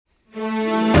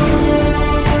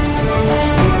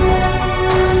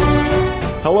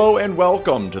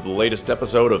welcome to the latest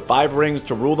episode of Five Rings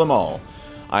to Rule Them All.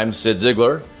 I'm Sid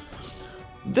Ziegler.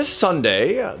 This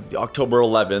Sunday, October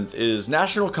 11th, is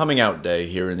National Coming Out Day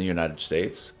here in the United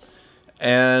States.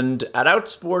 And at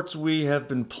Outsports, we have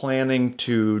been planning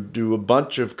to do a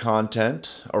bunch of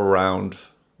content around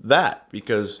that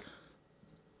because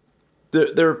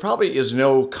there probably is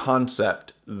no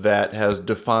concept that has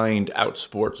defined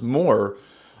Outsports more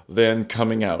than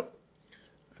coming out.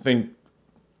 I think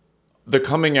the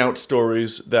coming out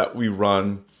stories that we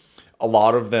run, a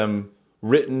lot of them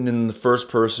written in the first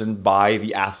person by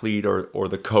the athlete or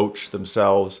the coach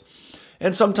themselves,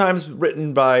 and sometimes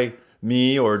written by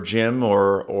me or Jim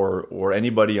or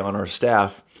anybody on our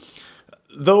staff.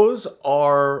 Those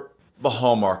are the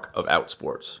hallmark of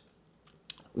Outsports.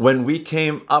 When we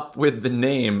came up with the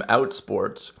name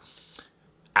Outsports,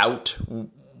 out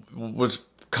was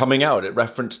coming out. It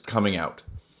referenced coming out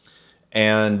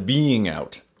and being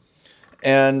out.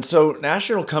 And so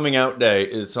National Coming Out Day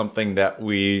is something that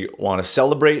we want to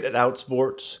celebrate at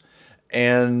Outsports.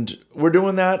 And we're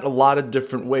doing that a lot of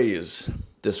different ways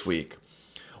this week.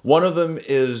 One of them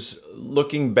is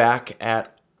looking back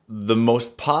at the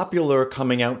most popular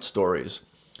coming out stories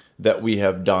that we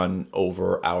have done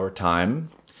over our time,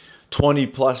 20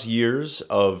 plus years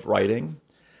of writing.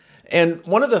 And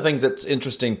one of the things that's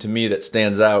interesting to me that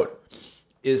stands out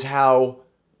is how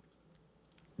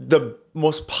the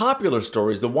most popular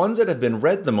stories, the ones that have been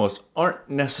read the most, aren't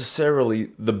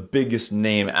necessarily the biggest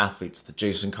name athletes, the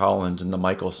Jason Collins and the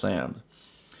Michael Sams.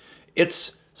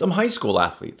 It's some high school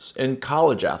athletes and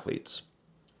college athletes.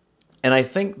 And I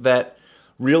think that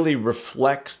really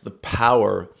reflects the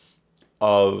power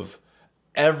of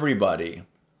everybody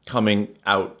coming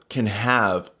out can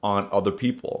have on other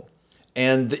people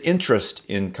and the interest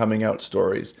in coming out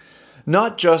stories,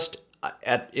 not just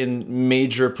in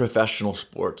major professional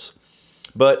sports,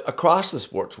 but across the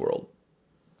sports world.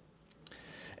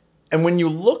 And when you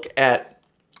look at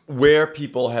where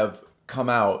people have come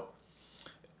out,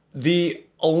 the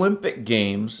Olympic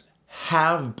Games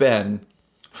have been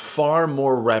far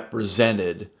more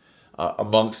represented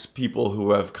amongst people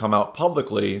who have come out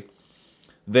publicly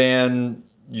than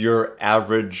your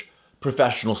average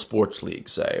professional sports league,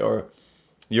 say, or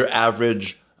your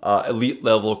average elite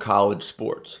level college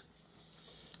sports.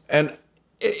 And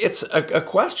it's a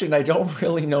question I don't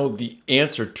really know the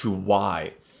answer to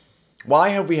why. Why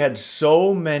have we had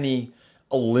so many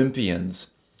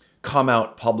Olympians come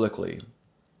out publicly?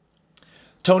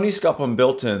 Tony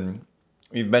Skupom-Bilton,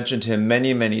 we've mentioned him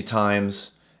many, many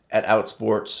times at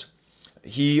Outsports.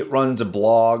 He runs a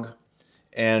blog,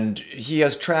 and he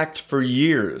has tracked for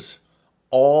years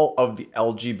all of the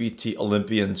LGBT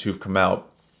Olympians who've come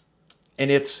out. And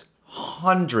it's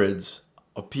hundreds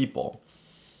of people.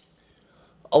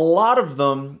 A lot of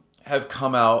them have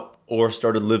come out or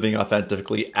started living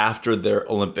authentically after their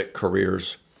Olympic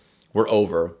careers were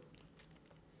over.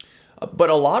 But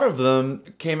a lot of them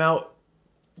came out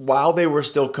while they were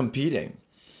still competing.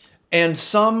 And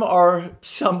some are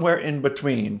somewhere in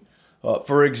between.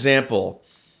 For example,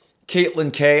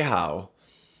 Caitlin Cahow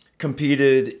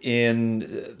competed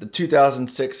in the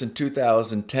 2006 and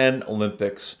 2010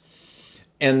 Olympics.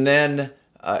 And then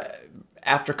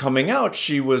after coming out,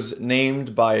 she was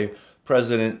named by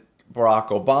President Barack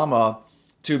Obama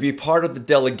to be part of the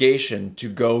delegation to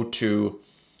go to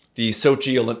the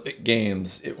Sochi Olympic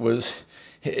Games. It was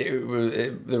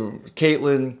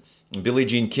Caitlin, Billie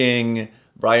Jean King,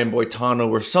 Brian Boitano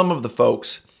were some of the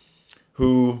folks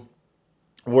who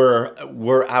were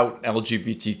out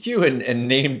LGBTQ and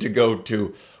named to go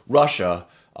to Russia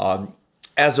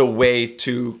as a way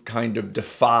to kind of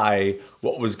defy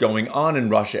what was going on in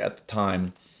Russia at the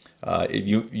time.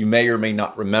 You may or may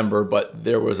not remember, but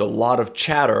there was a lot of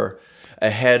chatter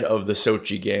ahead of the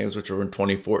Sochi Games, which were in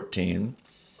 2014,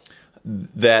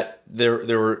 that there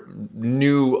were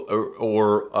new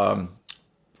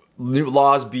new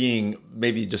laws being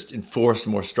maybe just enforced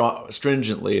more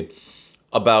stringently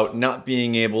about not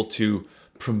being able to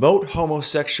promote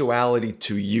homosexuality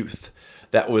to youth.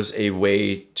 That was a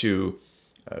way to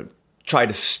try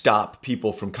to stop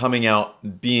people from coming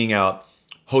out, being out,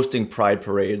 hosting pride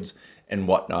parades and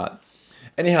whatnot.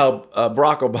 Anyhow,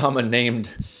 Barack Obama named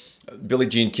Billie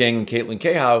Jean King and Caitlin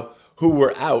Cahow, who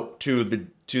were out to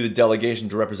the delegation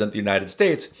to represent the United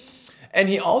States. And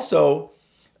he also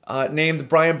named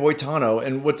Brian Boitano.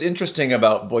 And what's interesting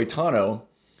about Boitano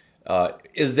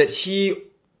is that he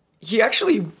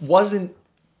actually wasn't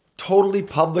totally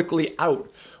publicly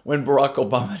out when Barack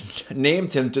Obama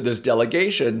named him to this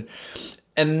delegation.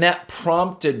 And that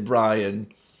prompted Brian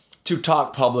to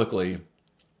talk publicly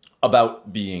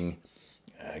about being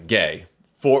gay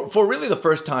for really the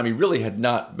first time, he really had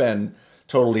not been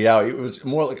totally out. It was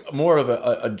more of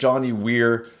a Johnny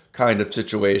Weir kind of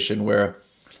situation where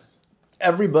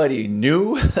everybody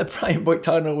knew that Brian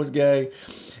Boitano was gay.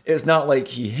 It's not like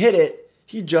he hid it.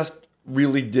 He just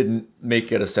really didn't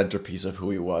make it a centerpiece of who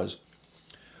he was.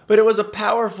 But it was a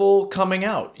powerful coming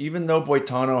out, even though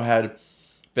Boitano had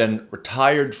been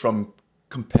retired from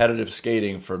competitive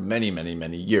skating for many, many,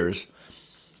 many years.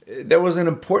 There was an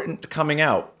important coming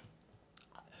out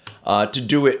to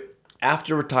do it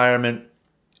after retirement,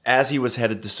 as he was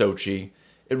headed to Sochi.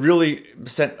 It really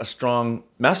sent a strong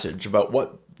message about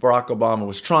what Barack Obama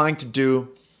was trying to do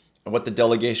and what the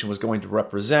delegation was going to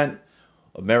represent,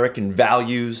 American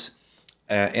values,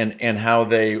 and how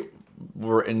they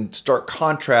were in stark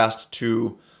contrast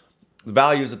to the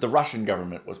values that the Russian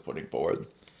government was putting forward.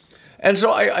 And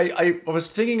so I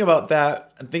was thinking about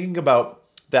that and thinking about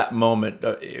that moment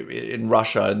in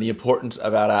Russia and the importance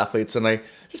of our athletes. And I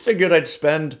just figured I'd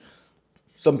spend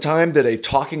some time today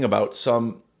talking about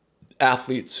some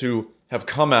athletes who have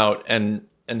come out and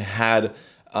had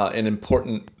an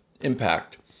important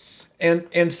impact.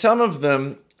 And some of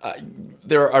them,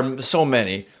 there are so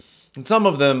many, and some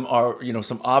of them are,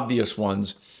 some obvious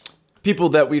ones. People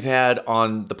that we've had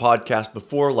on the podcast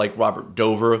before, like Robert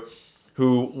Dover,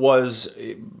 who was,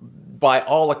 by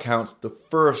all accounts, the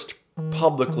first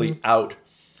publicly out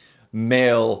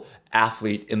male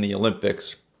athlete in the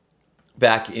Olympics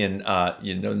back in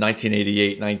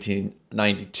 1988,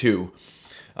 1992.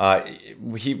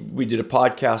 We did a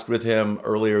podcast with him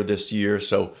earlier this year,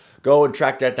 so go and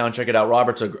track that down, check it out.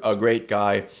 Robert's a great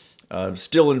guy,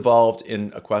 still involved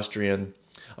in equestrian.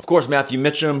 Of course, Matthew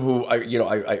Mitchum, who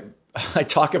I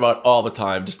talk about all the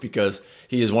time just because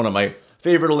he is one of my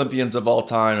favorite Olympians of all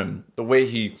time, and the way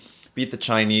he beat the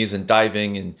Chinese in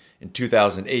diving in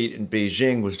 2008 in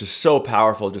Beijing was just so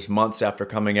powerful just months after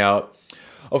coming out.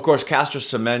 Of course, Caster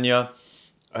Semenya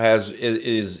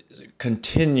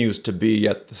continues to be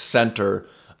at the center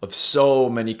of so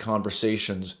many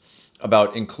conversations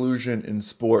about inclusion in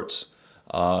sports.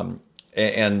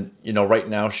 And right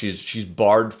now she's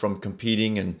barred from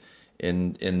competing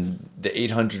in the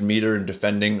 800 meter and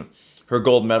defending her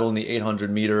gold medal in the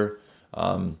 800 meter.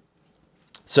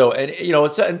 It's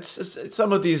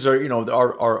some of these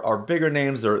are bigger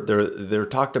names. They're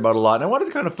talked about a lot, and I wanted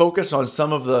to kind of focus on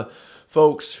some of the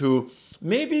folks who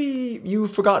maybe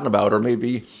you've forgotten about or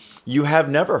maybe you have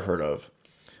never heard of.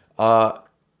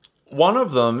 One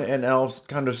of them, and I'll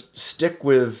kind of stick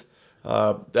with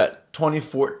that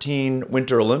 2014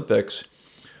 Winter Olympics.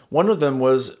 One of them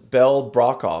was Belle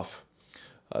Brockhoff.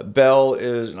 Belle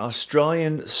is an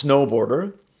Australian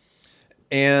snowboarder,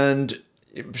 and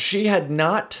she had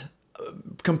not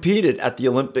competed at the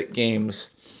Olympic Games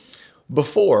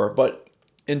before, but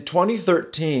in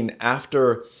 2013,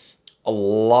 after a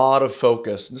lot of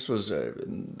focus, this was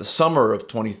the summer of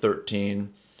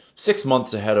 2013, 6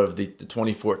 months ahead of the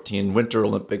 2014 Winter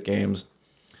Olympic Games,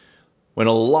 when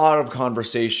a lot of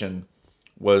conversation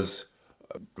was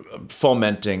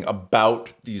fomenting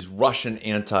about these Russian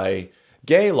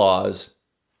anti-gay laws,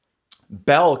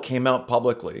 Belle came out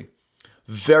publicly,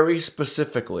 very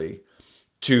specifically,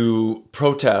 to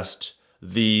protest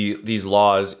these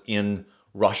laws in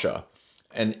Russia.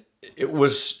 And it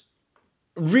was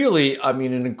really, an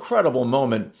incredible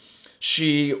moment.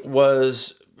 She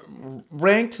was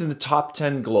ranked in the top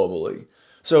 10 globally.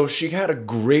 So she had a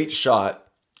great shot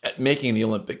at making the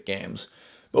Olympic Games.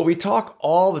 But we talk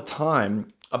all the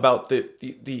time about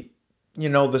the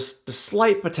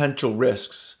slight potential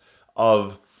risks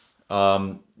of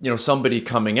somebody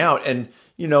coming out and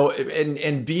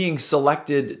being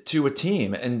selected to a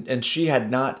team. And she had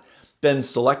not been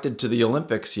selected to the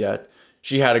Olympics yet.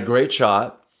 She had a great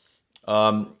shot.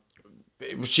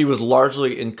 She was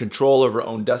largely in control of her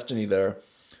own destiny there.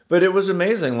 But it was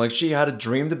amazing. Like, she had a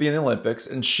dream to be in the Olympics,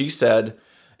 and she said,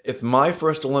 if my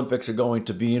first Olympics are going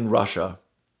to be in Russia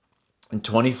in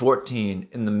 2014,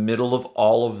 in the middle of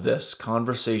all of this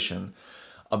conversation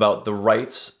about the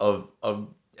rights of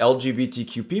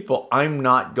LGBTQ people, I'm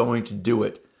not going to do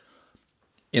it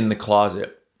in the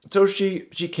closet. So she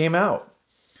came out.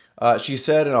 She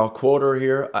said, and I'll quote her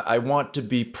here, I want to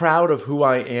be proud of who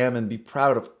I am and be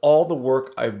proud of all the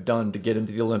work I've done to get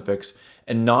into the Olympics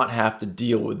and not have to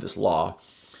deal with this law.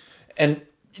 And,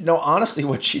 honestly,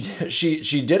 what she did,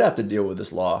 she did have to deal with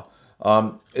this law.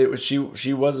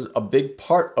 She was a big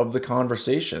part of the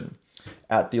conversation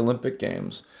at the Olympic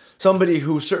Games. Somebody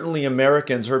who certainly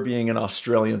Americans, her being an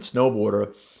Australian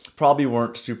snowboarder, probably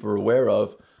weren't super aware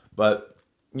of. But,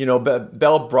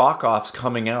 Belle Brockhoff's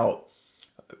coming out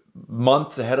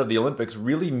months ahead of the Olympics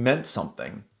really meant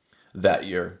something that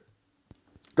year.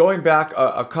 going back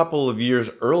a couple of years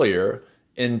earlier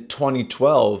in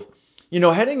 2012,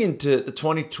 heading into the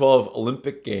 2012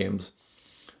 Olympic Games,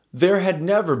 there had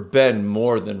never been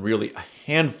more than really a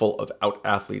handful of out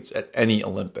athletes at any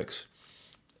Olympics.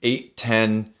 8,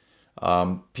 10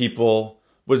 people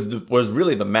was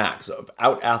really the max of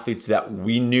out athletes that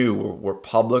we knew were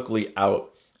publicly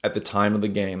out at the time of the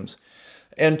games.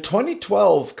 And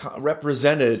 2012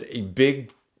 represented a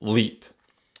big leap.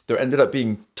 There ended up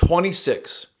being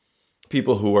 26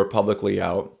 people who were publicly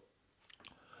out.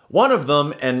 One of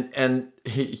them, and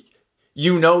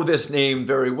you know this name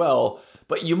very well,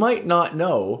 but you might not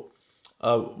know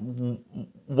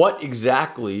what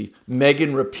exactly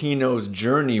Megan Rapinoe's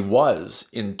journey was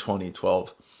in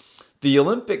 2012. The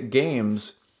Olympic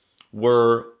Games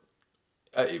were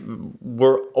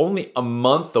only a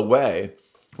month away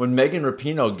when Megan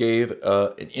Rapinoe gave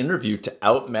an interview to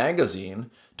Out Magazine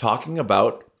talking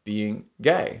about being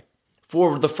gay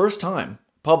for the first time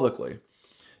publicly.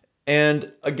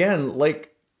 And again,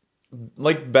 like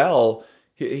Belle,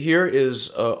 here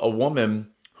is a woman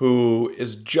who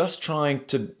is just trying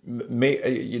to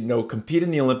compete in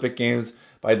the Olympic Games.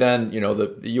 By then,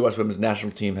 the U.S. women's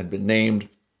national team had been named.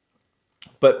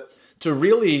 But to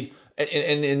really,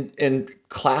 in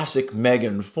classic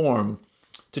Megan form,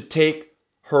 to take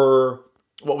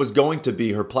what was going to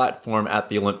be her platform at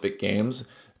the Olympic Games,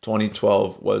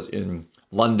 2012 was in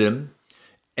London,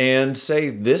 and say,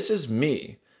 this is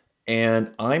me,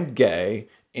 and I'm gay,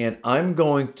 and I'm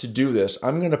going to do this.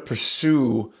 I'm going to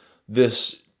pursue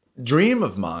this dream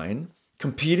of mine,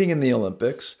 competing in the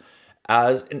Olympics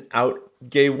as an out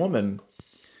gay woman.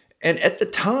 And at the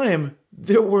time,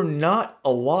 there were not a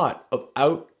lot of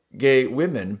out gay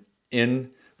women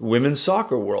in the women's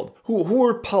soccer world who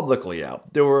were publicly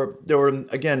out. There were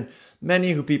again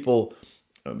many who people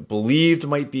believed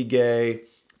might be gay,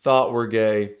 thought were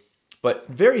gay, but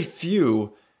very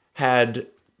few had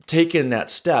taken that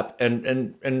step.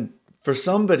 And for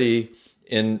somebody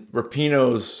in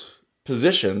Rapinoe's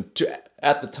position to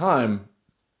at the time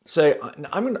say,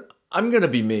 I'm gonna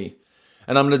be me,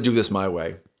 and I'm gonna do this my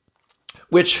way.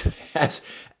 Which,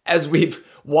 as we've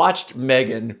watched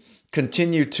Megan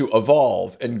continue to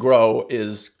evolve and grow,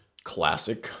 is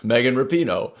classic Megan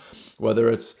Rapinoe. Whether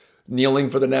it's kneeling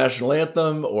for the national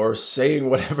anthem or saying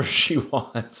whatever she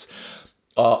wants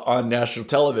on national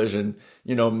television,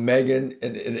 Megan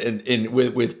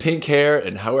with pink hair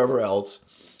and however else.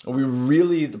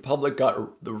 The public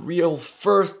got the real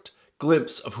first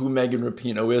glimpse of who Megan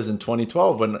Rapinoe is in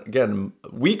 2012, when, again,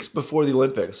 weeks before the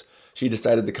Olympics, she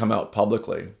decided to come out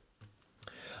publicly.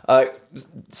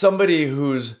 Somebody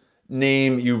whose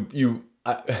name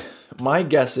my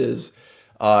guess is,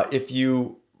 if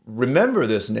you remember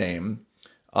this name,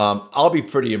 I'll be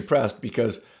pretty impressed,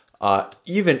 because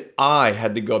even I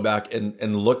had to go back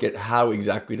and look at how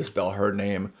exactly to spell her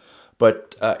name.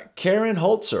 But Karen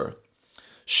Holzer,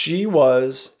 she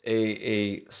was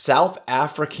a South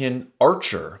African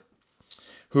archer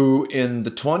who, in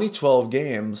the 2012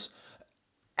 games,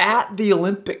 at the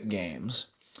Olympic Games,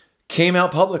 came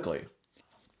out publicly.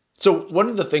 So one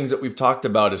of the things that we've talked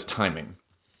about is timing.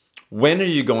 When are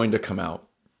you going to come out?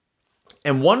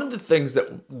 And one of the things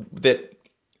that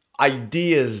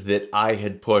ideas that I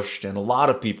had pushed, and a lot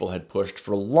of people had pushed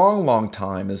for a long, long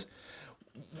time, is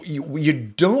you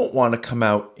don't want to come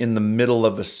out in the middle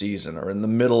of a season or in the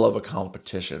middle of a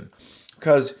competition.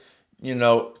 Because,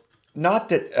 not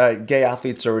that gay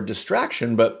athletes are a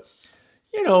distraction, but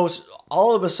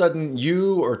all of a sudden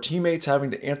you or teammates having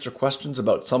to answer questions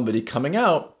about somebody coming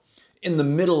out in the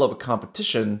middle of a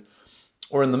competition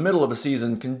or in the middle of a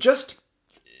season can just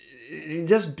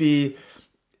be,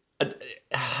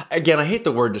 again, I hate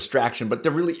the word distraction, but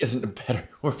there really isn't a better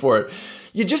word for it.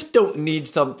 You just don't need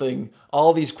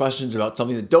all these questions about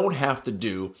something that don't have to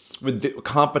do with the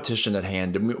competition at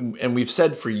hand. And we've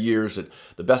said for years that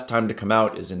the best time to come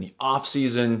out is in the off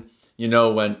season,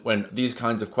 when these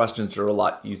kinds of questions are a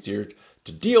lot easier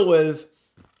to deal with,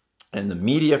 and the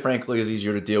media, frankly, is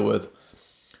easier to deal with.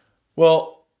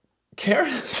 Well,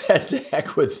 Karen said to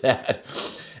heck with that.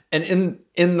 And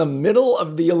in the middle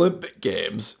of the Olympic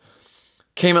Games,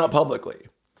 came out publicly.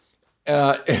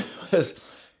 It was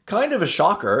kind of a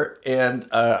shocker, and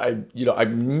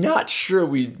I'm not sure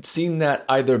we'd seen that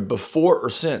either before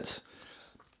or since.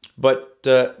 But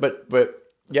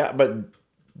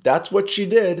that's what she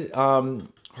did.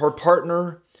 Her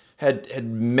partner had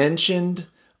mentioned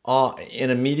in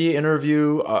a media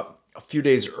interview a few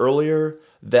days earlier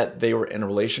that they were in a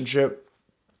relationship.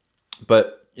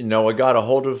 But, I got a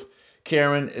hold of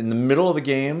Karen in the middle of the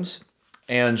games,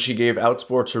 and she gave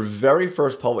Outsports her very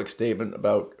first public statement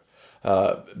about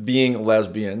being a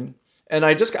lesbian. And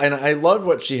I loved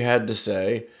what she had to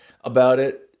say about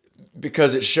it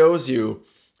because it shows you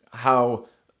how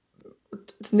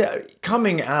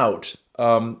coming out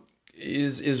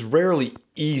is rarely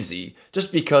easy,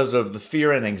 just because of the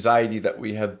fear and anxiety that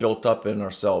we have built up in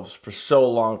ourselves for so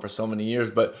long, for so many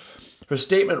years. But her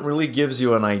statement really gives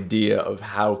you an idea of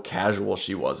how casual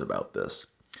she was about this.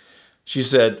 She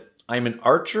said, "I'm an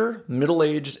archer,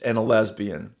 middle-aged, and a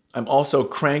lesbian. I'm also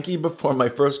cranky before my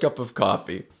first cup of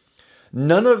coffee.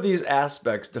 None of these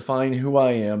aspects define who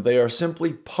I am. They are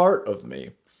simply part of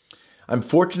me. I'm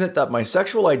fortunate that my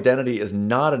sexual identity is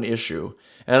not an issue,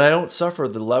 and I don't suffer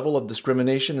the level of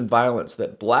discrimination and violence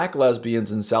that black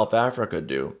lesbians in South Africa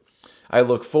do. I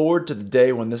look forward to the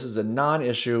day when this is a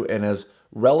non-issue and as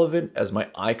relevant as my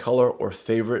eye color or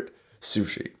favorite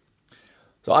sushi."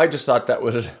 So I just thought that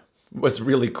was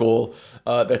really cool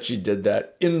that she did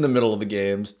that in the middle of the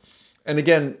games. And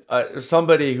again,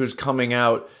 somebody who's coming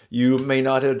out you may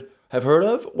not have heard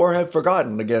of or have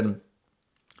forgotten. Again,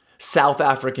 South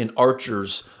African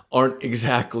archers aren't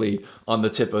exactly on the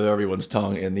tip of everyone's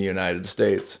tongue in the United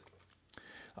States.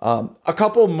 A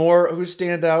couple more who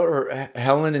stand out are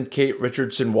Helen and Kate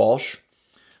Richardson Walsh,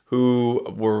 who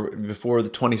were before the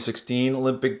 2016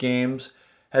 Olympic Games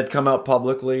had come out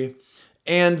publicly.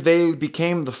 And they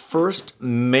became the first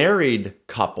married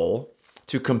couple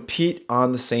to compete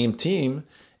on the same team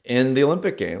in the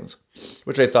Olympic Games,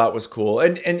 which I thought was cool.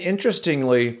 And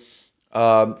interestingly,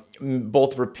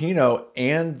 both Rapinoe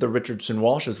and the Richardson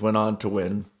Walshes went on to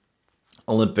win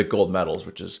Olympic gold medals,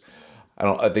 which is,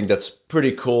 I think that's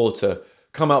pretty cool to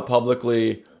come out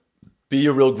publicly, be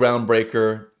a real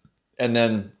groundbreaker, and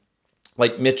then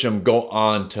like Mitchum go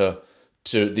on to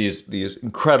these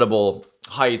incredible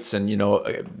heights, and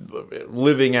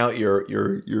living out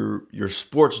your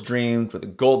sports dreams with a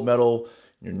gold medal,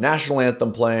 your national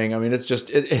anthem playing. I mean, it's just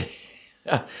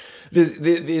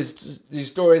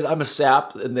these stories. I'm a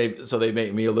sap, and they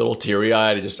make me a little teary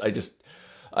eyed.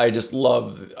 I just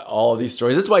love all of these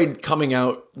stories. That's why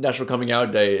National Coming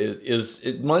Out Day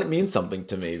it might mean something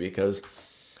to me, because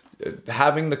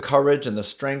having the courage and the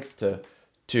strength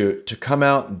to come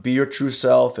out and be your true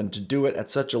self and to do it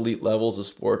at such elite levels of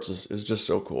sports is just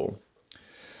so cool.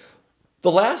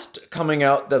 The last coming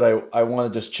out that I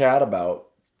want to just chat about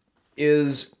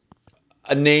is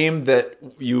a name that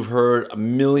you've heard a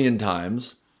million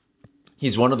times.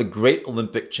 He's one of the great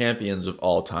Olympic champions of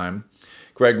all time,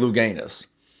 Greg Louganis.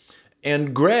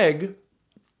 And Greg,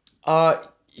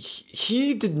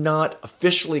 he did not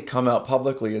officially come out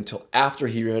publicly until after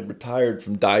he had retired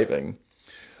from diving.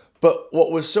 But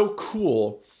what was so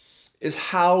cool is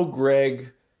how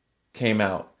Greg came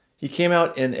out. He came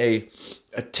out in a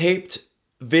taped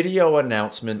video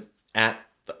announcement at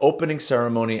the opening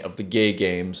ceremony of the Gay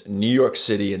Games in New York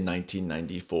City in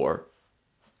 1994.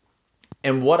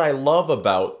 And what I love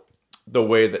about the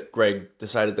way that Greg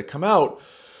decided to come out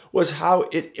was how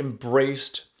it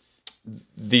embraced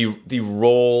the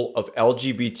role of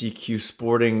LGBTQ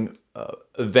sporting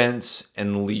events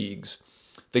and leagues.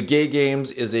 The Gay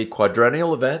Games is a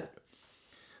quadrennial event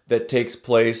that takes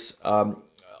place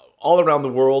all around the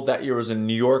world. That year was in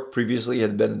New York. Previously, it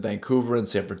had been in Vancouver and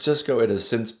San Francisco. It has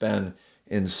since been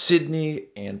in Sydney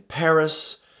and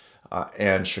Paris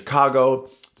and Chicago.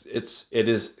 It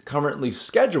is currently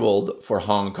scheduled for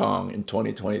Hong Kong in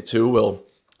 2022. We'll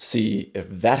see if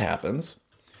that happens.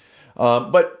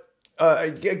 But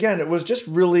again, it was just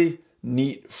really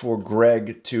neat for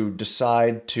Greg to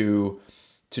decide to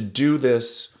do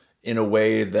this in a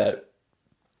way that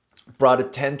brought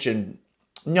attention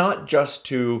not just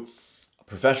to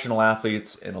professional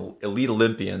athletes and elite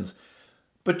Olympians,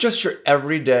 but just your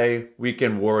everyday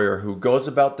weekend warrior who goes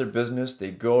about their business.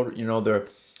 They go,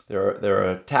 they're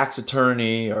a tax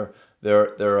attorney, or they're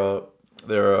a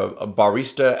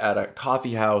barista at a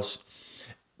coffee house,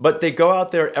 but they go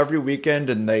out there every weekend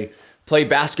and they play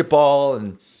basketball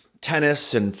and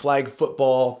tennis and flag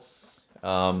football.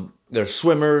 They're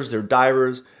swimmers, they're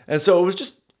divers. And so it was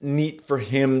just neat for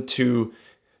him to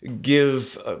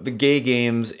give the Gay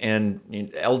Games and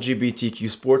LGBTQ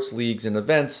sports leagues and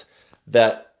events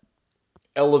that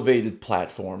elevated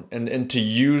platform, and to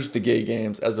use the Gay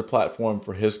Games as a platform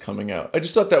for his coming out. I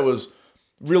just thought that was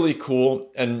really cool.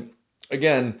 And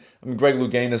again, Greg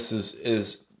Louganis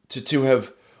is to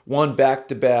have won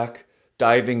back-to-back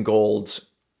diving golds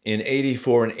in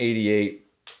 84 and 88,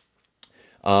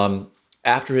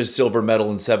 after his silver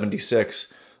medal in 76,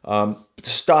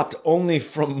 stopped only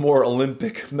from more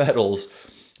Olympic medals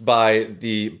by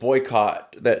the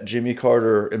boycott that Jimmy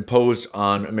Carter imposed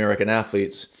on American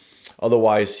athletes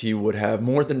Otherwise, he would have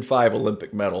more than 5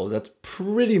 Olympic medals. That's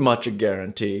pretty much a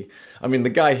guarantee. I mean, the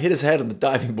guy hit his head on the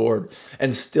diving board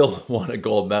and still won a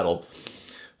gold medal.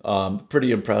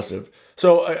 Pretty impressive.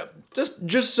 So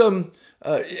just some,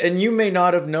 and you may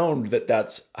not have known that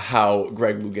that's how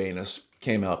Greg Louganis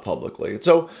came out publicly.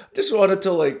 So just wanted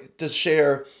to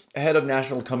share ahead of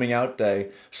National Coming Out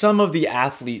Day some of the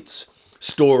athletes'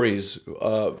 stories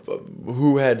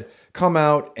who had come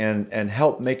out and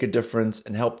helped make a difference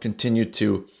and help continue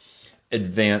to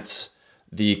advance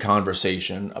the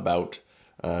conversation about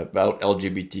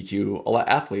LGBTQ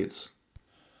athletes.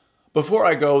 Before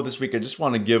I go this week, I just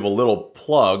want to give a little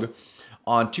plug.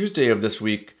 On Tuesday of this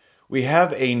week, we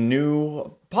have a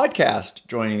new podcast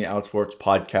joining the Outsports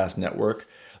Podcast Network,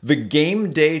 The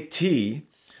Game Day Tea,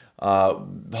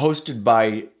 hosted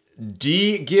by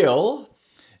Dee Gill,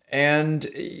 and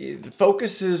it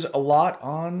focuses a lot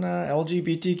on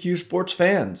LGBTQ sports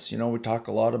fans. You know, we talk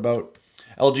a lot about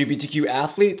LGBTQ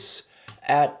athletes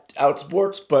at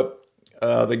Outsports, but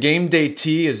the Game Day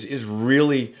Tea is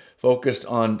really focused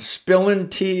on spilling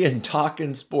tea and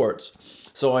talking sports.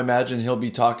 So I imagine he'll be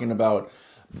talking about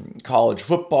college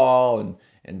football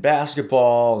and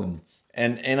basketball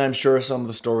and I'm sure some of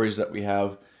the stories that we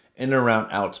have in and around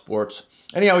Outsports.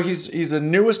 Anyhow, he's the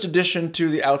newest addition to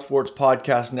the Outsports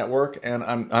Podcast Network, and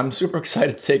I'm super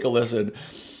excited to take a listen.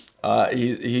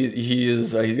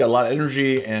 He's got a lot of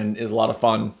energy and is a lot of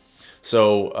fun.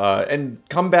 So and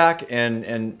come back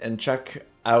and check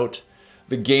out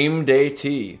the Game Day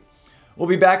Tea. We'll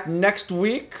be back next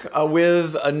week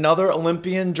with another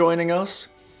Olympian joining us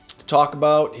to talk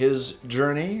about his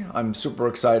journey. I'm super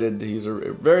excited. He's a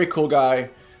very cool guy.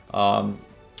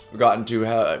 We've gotten to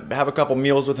have a couple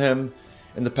meals with him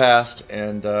in the past,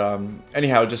 and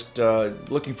anyhow, just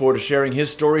looking forward to sharing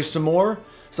his story some more.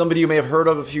 Somebody you may have heard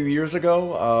of a few years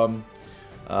ago.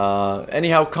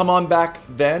 Anyhow, come on back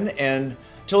then, and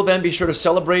till then, be sure to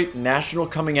celebrate National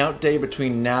Coming Out Day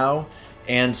between now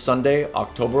and Sunday,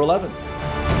 October 11th.